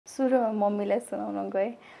सुरुमा मम्मीलाई सुनाउन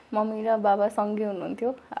गएँ। मम्मी र बाबा सँगै हुनुहुन्थ्यो।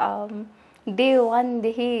 डे 1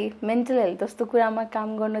 देखि मेन्टल हेल्थ जस्तो कुरामा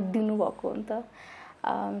काम गर्न दिनुभएको हो नि त।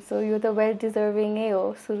 सो यो त वेल डिजर्भिङै हो।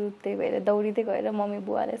 सुरु त्यही भएर दौडिँदै गएर मम्मी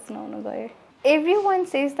बुवालाई सुनाउन गएँ। Everyone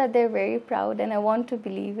says that they're very proud and I want to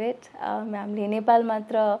believe it. हामीले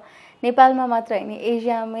नेपालमा मात्र हैन,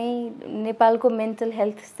 एसियामै नेपालको मेन्टल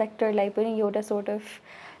हेल्थ सेक्टरलाई पनि एउटा सोर्ट अफ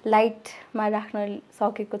लाइटमा राख्न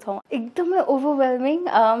सकेको छौँ। एकदमै ओभरवेल्मिङ,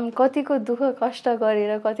 कतिको दुःख कष्ट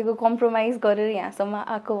गरेर कतिको कम्प्रोमाइज गरेर यहाँसम्म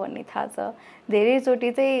आएको भन्ने थाहा छ।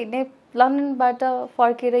 धेरैचोटि चाहिँ लन्डनबाट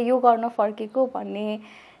फर्केर यो गर्न फर्केको भन्ने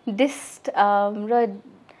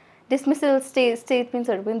डिसमिसल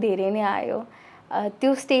स्टेटमेन्ट्सहरू पनि धेरै नै आयो।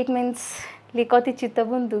 त्यो स्टेटमेन्ट्सले कति चित्त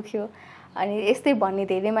पनि दुख्यो। अनि यस्तै भन्ने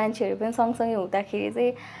धेरै मान्छेहरू पनि सँगसँगै हुँदाखेरि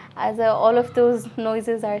चाहिँ as all of those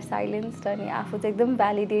नोइजेस are साइलेन्स्ड अनि आफू चाहिँ एकदम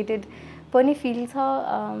भ्यालिडेटेड पनि फिल छ।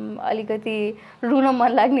 अलिकति रुन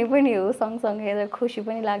मन लाग्ने पनि हो सँगसँगै र खुसी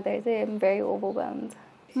पनि लाग्दाखेरि चाहिँ आइएम भेरी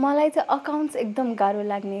ओभरवेल्म्ड। मलाई चाहिँ अकाउन्ट्स एकदम गाह्रो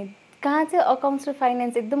लाग्ने। कहाँ चाहिँ अकाउन्ट्स र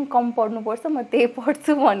फाइनेन्स एकदम कम पढ्नुपर्छ, म त्यही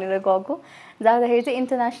पढ्छु भनेर गएको। जाँदाखेरि चाहिँ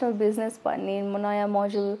इन्टरनेसनल बिजनेस भन्ने नयाँ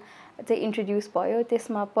मोड्युल चाहिँ इन्ट्रोड्युस भयो।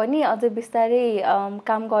 त्यसमा पनि अझै बिस्तारै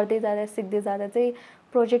काम गर्दै जाँदा सिक्दै जाँदा चाहिँ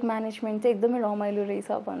प्रोजेक्ट म्यानेजमेन्ट चाहिँ एकदमै रमाइलो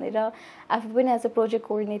रहेछ भनेर आफू पनि एज अ प्रोजेक्ट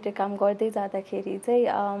कोअर्डिनेटर काम गर्दै जाँदाखेरि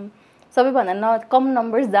चाहिँ सबैभन्दा कम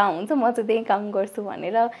नम्बर्स जहाँ हुन्छ म चाहिँ त्यही काम गर्छु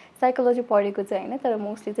भनेर साइकोलोजी पढेको चाहिँ होइन, तर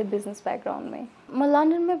मोस्टली चाहिँ बिजनेस ब्याकग्राउन्डमै। म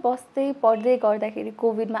लन्डनमै बस्दै पढ्दै गर्दाखेरि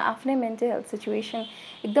कोभिडमा आफ्नै मेन्टल हेल्थ सिचुएसन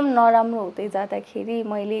एकदम नराम्रो हुँदै जाँदाखेरि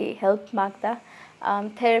मैले हेल्प माग्दा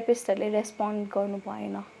थेरापिस्टहरूले रेस्पोन्ड गर्नु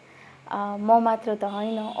भएन। म मात्र त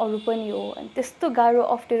होइन, अरू पनि हो। अनि त्यस्तो गाह्रो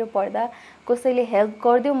अप्ठ्यारो पर्दा कसैले हेल्प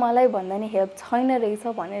गरिदियो मलाई भन्दा नि हेल्प छैन रहेछ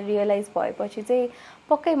भनेर रियलाइज भएपछि चाहिँ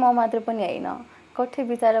पक्कै म मात्र पनि होइन, कठै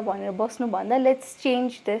विचार भनेर बस्नुभन्दा लेट्स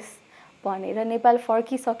चेन्ज दिस भनेर नेपाल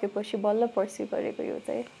फर्किसकेपछि बल्ल पर्स्यु गरेको यो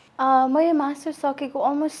चाहिँ। मैले मास्टर्स सकेको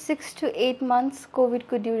अलमोस्ट 6 to 8 months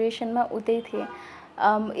कोभिडको ड्युरेसनमा उतै थिएँ।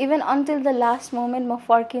 Even until the last moment म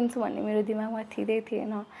फर्किन्छु भन्ने मेरो दिमागमा थिँदै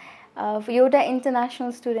थिएन। एउटा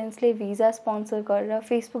इन्टरनेसनल स्टुडेन्ट्सले भिजा स्पोन्सर गरेर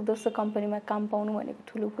फेसबुक जस्तो कम्पनीमा काम पाउनु भनेको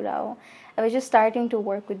ठुलो कुरा हो। I was just starting to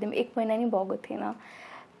work with them. 1 महिना नि भएको थिएन।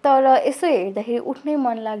 तर यसो हेर्दाखेरि उठ्नै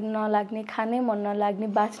मन नलाग्ने, खानै मन नलाग्ने,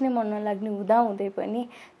 बाँच्नै मन नलाग्ने हुँदाहुँदै पनि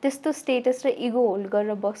त्यस्तो स्टेटस र इगो होल्ड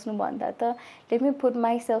गरेर बस्नुभन्दा त let me put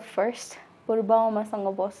myself first, बरु बाउआमासँग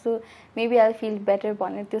बस्छु, मेबी आई फिल बेटर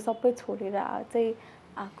भनेर त्यो सबै छोडेर चाहिँ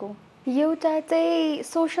आएको। एउटा चाहिँ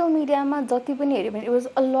सोसियल मिडियामा जति पनि हेऱ्यो भने it was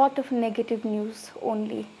a lot of negative news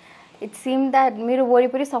only. It SIM that मेरो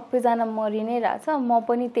वरिपरि सबैजना मरि नै रहेछ, म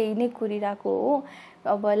पनि त्यही नै कुरिरहेको हो।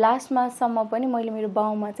 अब लास्ट माससम्म पनि मैले मेरो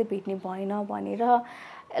बाउमा चाहिँ भेट्ने भएन भनेर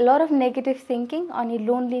लट अफ नेगेटिभ थिङ्किङ अनि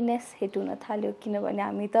लोनलिनेस हिट हुन थाल्यो। किनभने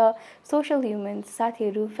हामी त सोसल ह्युमन्स,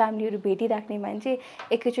 साथीहरू फ्यामिलीहरू भेटिराख्ने मान्छे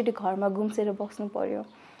एकैचोटि घरमा गुम्सेर बस्नु पर्यो।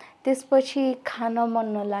 त्यसपछि खान मन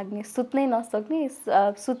नलाग्ने, सुत्नै नसक्ने,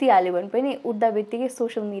 सुतिहाल्यो भने पनि उठ्दा बित्तिकै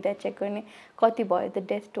सोसियल मिडिया चेक गर्ने, कति भयो त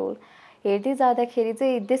डेथ टोल। हेर्दै जाँदाखेरि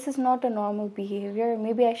चाहिँ this is not a normal behaviour,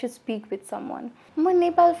 maybe I should speak with someone. म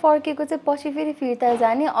नेपाल फर्केको चाहिँ पछि फेरि फिर्ता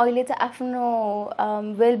जाने, अहिले चाहिँ आफ्नो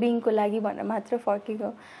वेलबिङको लागि भनेर मात्र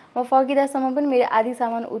फर्केको। म फर्किँदासम्म पनि मेरो आधी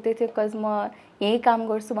सामान उतै थियो, बिकज म यहीँ काम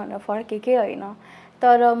गर्छु भनेर फर्केकै होइन।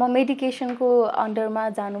 तर म मेडिकेसनको अन्डरमा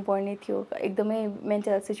जानुपर्ने थियो। एकदमै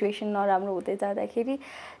मेन्टल सिचुएसन नराम्रो हुँदै जाँदाखेरि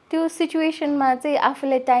त्यो सिचुएसनमा चाहिँ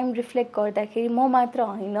आफूलाई टाइम रिफ्लेक्ट गर्दाखेरि म मात्र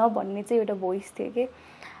होइन भन्ने चाहिँ एउटा भोइस थियो कि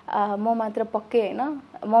म मात्र पक्कै होइन,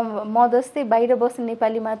 म जस्तै बाहिर बस्ने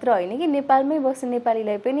नेपाली मात्र होइन कि नेपालमै बस्ने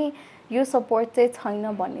नेपालीलाई पनि यो सपोर्ट चाहिँ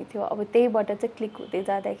छैन भन्ने थियो। अब त्यहीबाट चाहिँ क्लिक हुँदै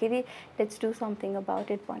जाँदाखेरि let's do something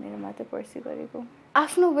about it भनेर मात्र पर्स्यु गरेको।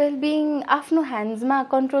 आफ्नो वेलबिङ आफ्नो ह्यान्ड्समा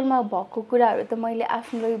कन्ट्रोलमा भएको कुराहरू त मैले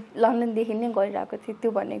आफ्नो लन्डनदेखि नै गरिरहेको थिएँ।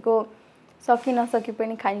 त्यो भनेको सकि नसके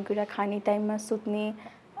पनि खानेकुरा खाने, टाइममा सुत्ने,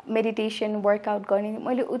 मेडिटेसन, वर्कआउट गर्ने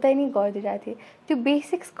मैले उतै नै गरिदिरहेको थिएँ। त्यो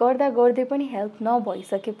बेसिक्स गर्दा गर्दै पनि हेल्प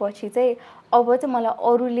नभइसकेपछि चाहिँ अब चाहिँ मलाई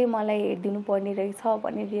अरूले मलाई हेरिदिनु पर्ने रहेछ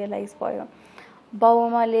भन्ने रियलाइज भयो।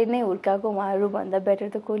 बाउआमाले नै हुर्काएको उहाँहरूभन्दा बेटर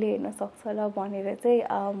त कसले हेर्न सक्छ र भनेर चाहिँ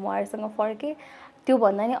उहाँहरूसँग फर्केँ।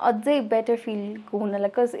 त्योभन्दा नि अझै बेटर फिल हुनलाई,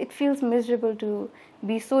 because it feels miserable to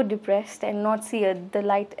be so depressed and not see the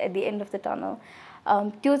light at the and of the tunnel.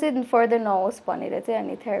 त्यो चाहिँ फर्दर नहोस् भनेर चाहिँ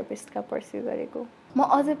अनि थेरापिस्टका पर्स्यु गरेको। म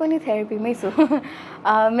अझै पनि थेरापीमै छु।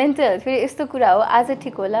 मेन्टल हेल्थ फेरि यस्तो कुरा हो, आज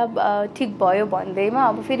ठिक होला, ठिक भयो भन्दैमा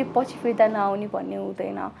अब फेरि पछि फिर्ता नआउने भन्ने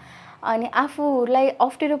हुँदैन। अनि आफूलाई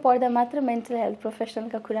अप्ठ्यारो पर्दा मात्र मेन्टल हेल्थ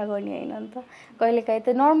प्रोफेसनलका कुरा गर्ने होइन नि त। कहिलेकाहीँ त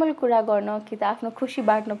नर्मल कुरा गर्न कि त आफ्नो खुसी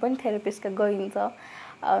बाँड्न पनि थेरापिस्टका गइन्छ।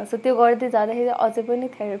 सो त्यो गर्दै जाँदाखेरि अझै पनि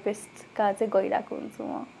थेरापिस्टका चाहिँ गइरहेको हुन्छु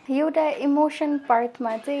म एउटा इमोसन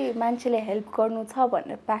पार्टमा चाहिँ मान्छेले हेल्प गर्नु छ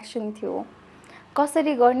भनेर प्यासन थियो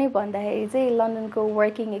कसरी गर्ने भन्दाखेरि चाहिँ लन्डनको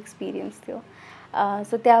वर्किङ एक्सपिरियन्स थियो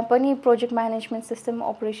सो त्यहाँ पनि project management system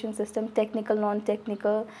operation system technical non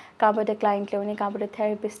technical कहाँबाट क्लाइन्ट ल्याउने कहाँबाट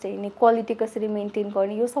थेरापिस्ट हेर्ने क्वालिटी कसरी मेन्टेन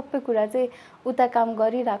गर्ने यो सबै कुरा चाहिँ उता काम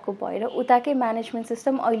गरिरहेको भएर उताकै म्यानेजमेन्ट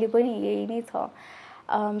सिस्टम अहिले पनि यही नै छ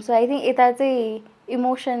सो आई थिङ्क यता चाहिँ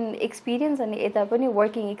इमोसन एक्सपिरियन्स अनि यता पनि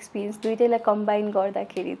वर्किङ एक्सपिरियन्स दुइटैलाई कम्बाइन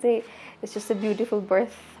गर्दाखेरि चाहिँ it's just a beautiful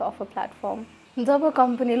birth of a platform job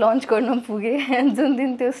company lunch गर्न पुगेँ जुन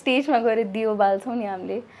दिन त्यो स्टेजमा गएर दियो बाल्छौँ नि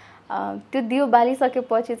हामीले त्यो दियो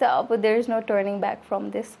बालिसकेपछि चाहिँ अब there is no turning back from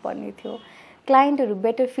this भन्ने थियो क्लाइन्टहरू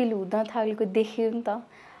बेटर फिल हुन थालेको देखियो नि त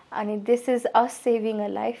अनि this is us saving a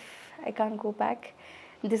life I can't go back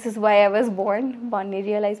this is why I was born भन्ने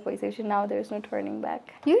रियलाइज भइसकेपछि now there is no turning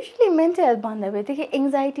back usually mental health भन्दा बित्तिकै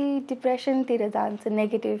एङ्जाइटी डिप्रेसनतिर जान्छ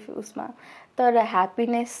नेगेटिभ उसमा तर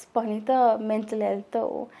ह्याप्पिनेस पनि त मेन्टल हेल्थ त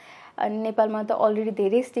हो अनि नेपालमा त अलरेडी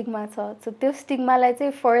धेरै स्टिग्मा छ सो त्यो स्टिग्मालाई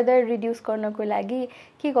चाहिँ फर्दर रिड्युस गर्नको लागि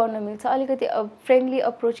के गर्न मिल्छ अलिकति फ्रेन्डली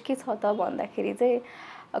अप्रोच के छ त भन्दाखेरि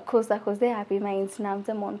चाहिँ खोज्दा खोज्दै ह्याप्पी माइन्ड्स नाम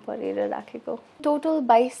चाहिँ मन परेर राखेको टोटल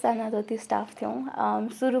 22जना जति स्टाफ थियौँ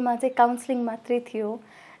सुरुमा चाहिँ काउन्सिलिङ मात्रै थियो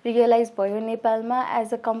रियलाइज भयो नेपालमा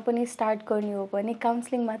एज अ कम्पनी स्टार्ट गर्ने हो भने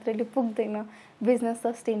काउन्सिलिङ मात्रैले पुग्दैन बिजनेस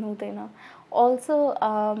सस्टेन हुँदैन also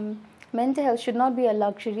mental health should not be a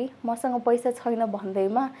luxury मसँग पैसा छैन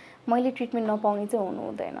भन्दैमा मैले ट्रिटमेन्ट नपाउने चाहिँ हुनु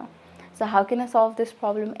हुँदैन so how can I solve this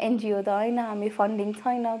problem NGO त होइन हामी फन्डिङ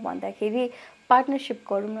छैन भन्दाखेरि पार्टनरसिप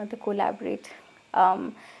गरौँ न त collaborate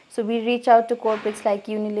so we reach out to कोर्पोरेट्स like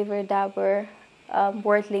Unilever Dabur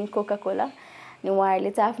worth Coca Cola अनि उहाँहरूले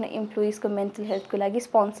चाहिँ आफ्नो इम्प्लोइजको मेन्टल हेल्थको लागि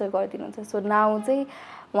स्पोन्सर गरिदिनुहुन्छ सो नाउ चाहिँ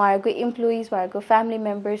उहाँहरूको इम्प्लोइज उहाँहरूको family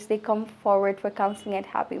members they com forward for counselling at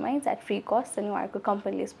happy minds at free cost अनि उहाँहरूको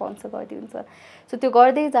कम्पनीले स्पोन्सर गरिदिनुहुन्छ सो त्यो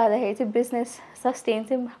गर्दै जाँदाखेरि चाहिँ बिजनेस सस्टेन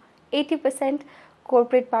चाहिँ 80%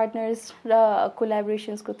 कोर्पोरेट पार्टनर्स र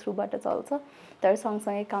कोलाबोरेसन्सको थ्रुबाट चल्छ तर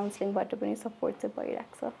सँगसँगै काउन्सिलिङबाट पनि सपोर्ट चाहिँ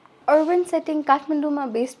भइरहेको छ अर्बन सेटिङ काठमाडौँमा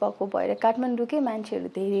बेस्ड भएको भएर काठमाडौँकै मान्छेहरू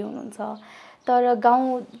धेरै हुनुहुन्छ तर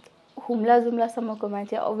गाउँ हुम्ला जुम्लासम्मको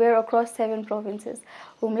मान्छे वेयर अक्रस 7 प्रोभिन्सेस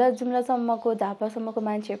हुम्ला जुम्लासम्मको झापासम्मको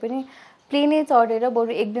मान्छेहरू पनि प्लेनै चढेर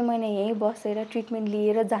बरु 1-2 महिना यहीँ बसेर ट्रिटमेन्ट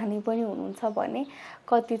लिएर जाने पनि हुनुहुन्छ भने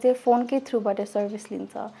कति चाहिँ फोनकै थ्रुबाट सर्भिस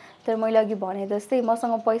लिन्छ तर मैले अघि भने जस्तै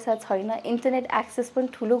मसँग पैसा छैन इन्टरनेट एक्सेस पनि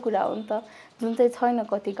ठुलो कुरा हो नि त जुन चाहिँ छैन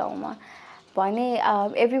कति गाउँमा भने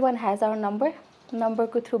एभ्री वान हेज आवर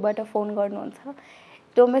नम्बरको थ्रुबाट फोन गर्नुहुन्छ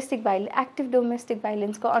डोमेस्टिक एक्टिभ डोमेस्टिक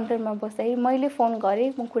भाइलेन्सको अन्डरमा बस्दाखेरि मैले फोन गरेँ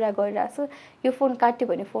म कुरा गरिरहेको छु यो फोन काट्यो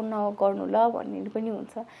भने फोन नगर्नु ल भन्ने पनि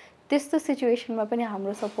हुन्छ त्यस्तो सिचुएसनमा पनि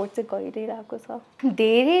हाम्रो सपोर्ट चाहिँ गरिरहेको छ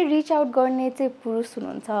धेरै रिच आउट गर्ने चाहिँ पुरुष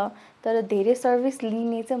हुनुहुन्छ तर धेरै सर्भिस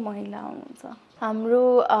लिने चाहिँ महिला हुनुहुन्छ हाम्रो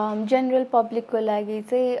जेनरल पब्लिकको लागि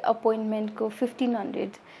चाहिँ अपोइन्टमेन्टको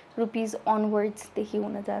 1500 रुपिज अनवर्ड्सदेखि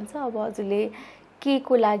हुन जान्छ अब हजुरले के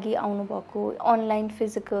को लागि आउनुभएको अनलाइन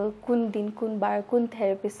फिजिकल कुन दिन कुन बार कुन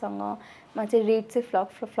थेरापिस्टसँग मा चाहिँ रेट चाहिँ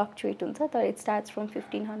फ्लक्चुएट हुन्छ तर it starts from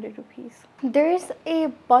 1500 rupees there is a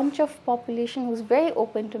bunch of population whose very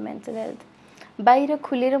open to mental health बाहिर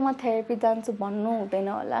खुलेर म थेरापी जान्छु भन्नु हुँदैन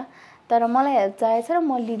होला तर मलाई हेल्प चाहिएको छ र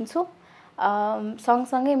म लिन्छु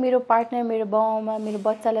सँगसँगै मेरो पार्टनर मेरो बाउमा मेरो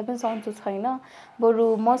बच्चालाई पनि सन्चो छैन बरु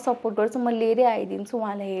म सपोर्ट गर्छु म लिएरै आइदिन्छु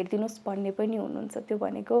उहाँलाई हेरिदिनुहोस् भन्ने पनि हुनुहुन्छ त्यो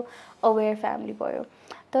भनेको अवेर फ्यामिली भयो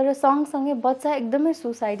तर सँगसँगै बच्चा एकदमै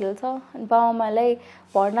सुसाइडल छ बाउआमालाई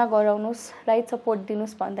भर्ना गराउनुहोस् राइट सपोर्ट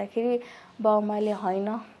दिनुहोस् भन्दाखेरि बाउआमाले होइन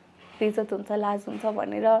बेइज्जत हुन्छ लाज हुन्छ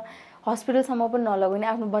भनेर हस्पिटलसम्म पनि नलगाउने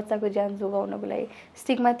आफ्नो बच्चाको ज्यान जोगाउनको लागि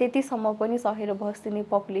स्टिग्मा त्यतिसम्म पनि सहेर बस्दिने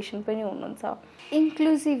पपुलेसन पनि हुनुहुन्छ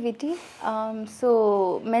इन्क्लुजिभिटी so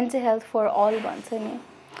mental health for all भन्छ नि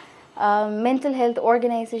मेन्टल हेल्थ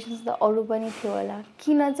अर्गनाइजेसन्स त अरू पनि थियो होला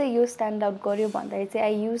किन चाहिँ यो स्ट्यान्ड आउट गर्यो भन्दाखेरि चाहिँ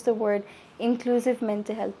I use the word inclusive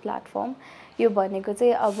mental health platform यो भनेको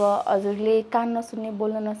चाहिँ अब हजुरले कान नसुन्ने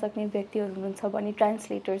बोल्न नसक्ने व्यक्तिहरू हुनुहुन्छ भने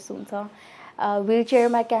ट्रान्सलेटर्स हुन्छ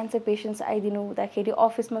व्हीलचेयरमा क्यान्सर पेसेन्ट्स आइदिनु हुँदाखेरि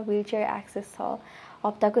अफिसमा व्हीलचेयर एक्सेस छ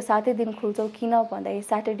हप्ताको 7 दिन खुल्छौँ किन भन्दाखेरि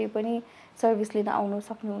स्याटरडे पनि सर्भिस लिन आउनु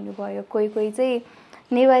सक्नुहुने भयो कोही कोही चाहिँ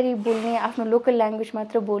नेवारी बोल्ने आफ्नो लोकल ल्याङ्ग्वेज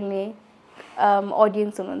मात्र बोल्ने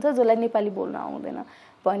अडियन्स हुनुहुन्छ जसलाई नेपाली बोल्न आउँदैन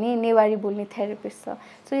भने नेवारी बोल्ने थेरापिस्ट छ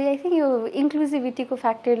सो आई थिङ्क यो इन्क्लुजिभिटीको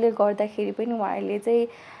फ्याक्टरले गर्दाखेरि पनि उहाँहरूले चाहिँ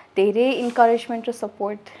धेरै इन्करेजमेन्ट र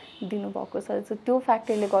सपोर्ट दिनुभएको छ सो त्यो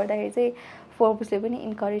फ्याक्टरले गर्दाखेरि चाहिँ फोर्ब्सले पनि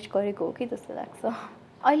इन्करेज गरेको हो कि जस्तो लाग्छ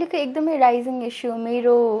अहिलेको एकदमै राइजिङ इस्यु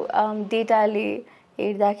मेरो डेटाले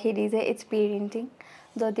हेर्दाखेरि चाहिँ इट्स पेरेन्टिङ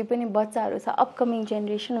जति पनि बच्चाहरू छ अपकमिङ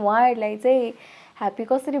जेनेरेसन उहाँहरूलाई चाहिँ ह्याप्पी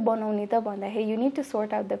कसरी बनाउने त भन्दाखेरि you need to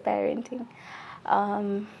sort out the parenting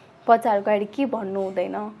बच्चाहरूको अगाडि के भन्नु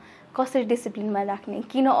हुँदैन कसरी डिसिप्लिनमा राख्ने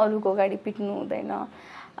किन अरूको अगाडि पिट्नु हुँदैन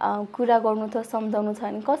कुरा गर्नु त सम्झाउनु छ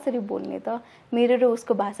भने कसरी बोल्ने त मेरो र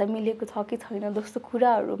उसको भाषा मिलेको छ कि छैन जस्तो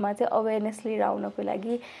कुराहरूमा चाहिँ अवेरनेस लिएर आउनको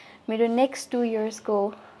लागि मेरो नेक्स्ट 2 इयर्सको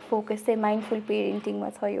फोकस चाहिँ माइन्डफुल पेरेन्टिङमा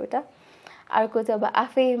छ एउटा अर्को चाहिँ अब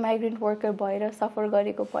आफै माइग्रेन्ट वर्कर भएर सफर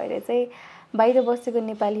गरेको भएर चाहिँ बाहिर बसेको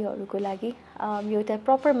नेपालीहरूको लागि एउटा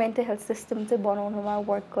प्रपर मेन्टल हेल्थ सिस्टम चाहिँ बनाउनुमा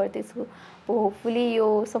वर्क गर्दैछु होपफुली यो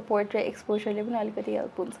सपोर्ट र एक्सपोजरले पनि अलिकति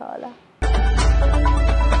हेल्प हुन्छ होला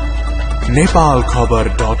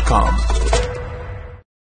Nepalkhabar.com